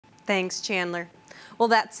Thanks, Chandler. Well,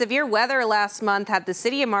 that severe weather last month had the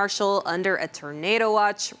city of Marshall under a tornado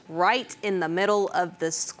watch right in the middle of the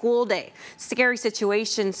school day. Scary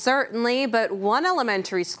situation, certainly, but one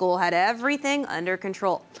elementary school had everything under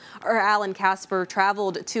control. Our Alan Casper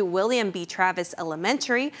traveled to William B. Travis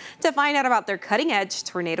Elementary to find out about their cutting-edge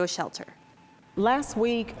tornado shelter. Last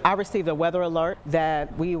week, I received a weather alert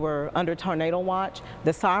that we were under tornado watch.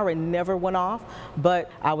 The siren never went off, but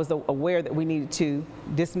I was aware that we needed to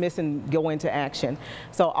dismiss and go into action.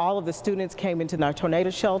 So all of the students came into our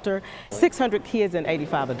tornado shelter, 600 kids and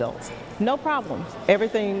 85 adults. No problems.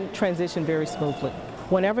 Everything transitioned very smoothly.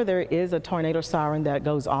 Whenever there is a tornado siren that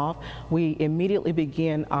goes off, we immediately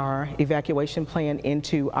begin our evacuation plan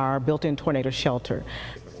into our built-in tornado shelter.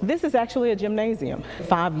 This is actually a gymnasium.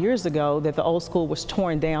 5 years ago that the old school was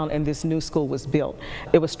torn down and this new school was built.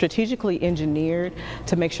 It was strategically engineered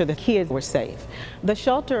to make sure the kids were safe. The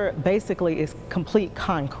shelter basically is complete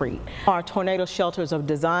concrete. Our tornado shelters are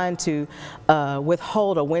designed to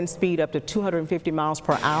withhold a wind speed up to 250 miles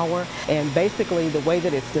per hour, and basically the way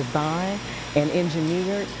that it's designed and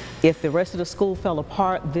engineered, if the rest of the school fell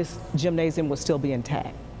apart, this gymnasium would still be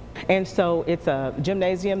intact. And so it's a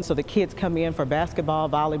gymnasium, so the kids come in for basketball,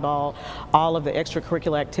 volleyball, all of the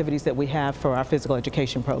extracurricular activities that we have for our physical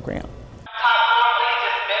education program.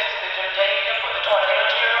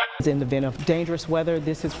 In the event of dangerous weather,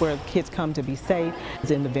 this is where kids come to be safe.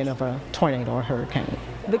 In the event of a tornado or hurricane.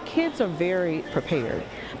 The kids are very prepared.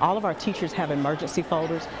 All of our teachers have emergency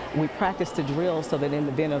folders. We practice the drills so that in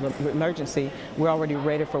the event of an emergency, we're already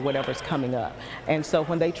ready for whatever's coming up. And so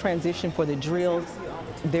when they transition for the drills,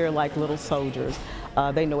 they're like little soldiers.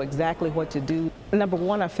 They know exactly what to do. Number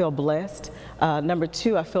one, I feel blessed. Number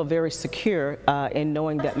two, I feel very secure in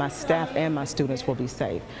knowing that my staff and my students will be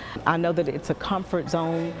safe. I know that it's a comfort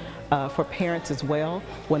zone for parents as well.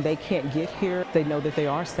 When they can't get here, they know that they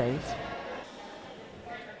are safe.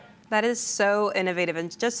 That is so innovative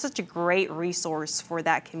and just such a great resource for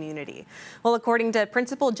that community. Well, according to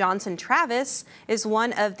Principal Johnson, Travis is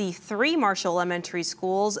one of the 3 Marshall elementary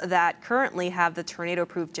schools that currently have the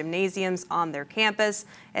tornado-proof gymnasiums on their campus,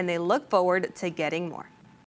 and they look forward to getting more.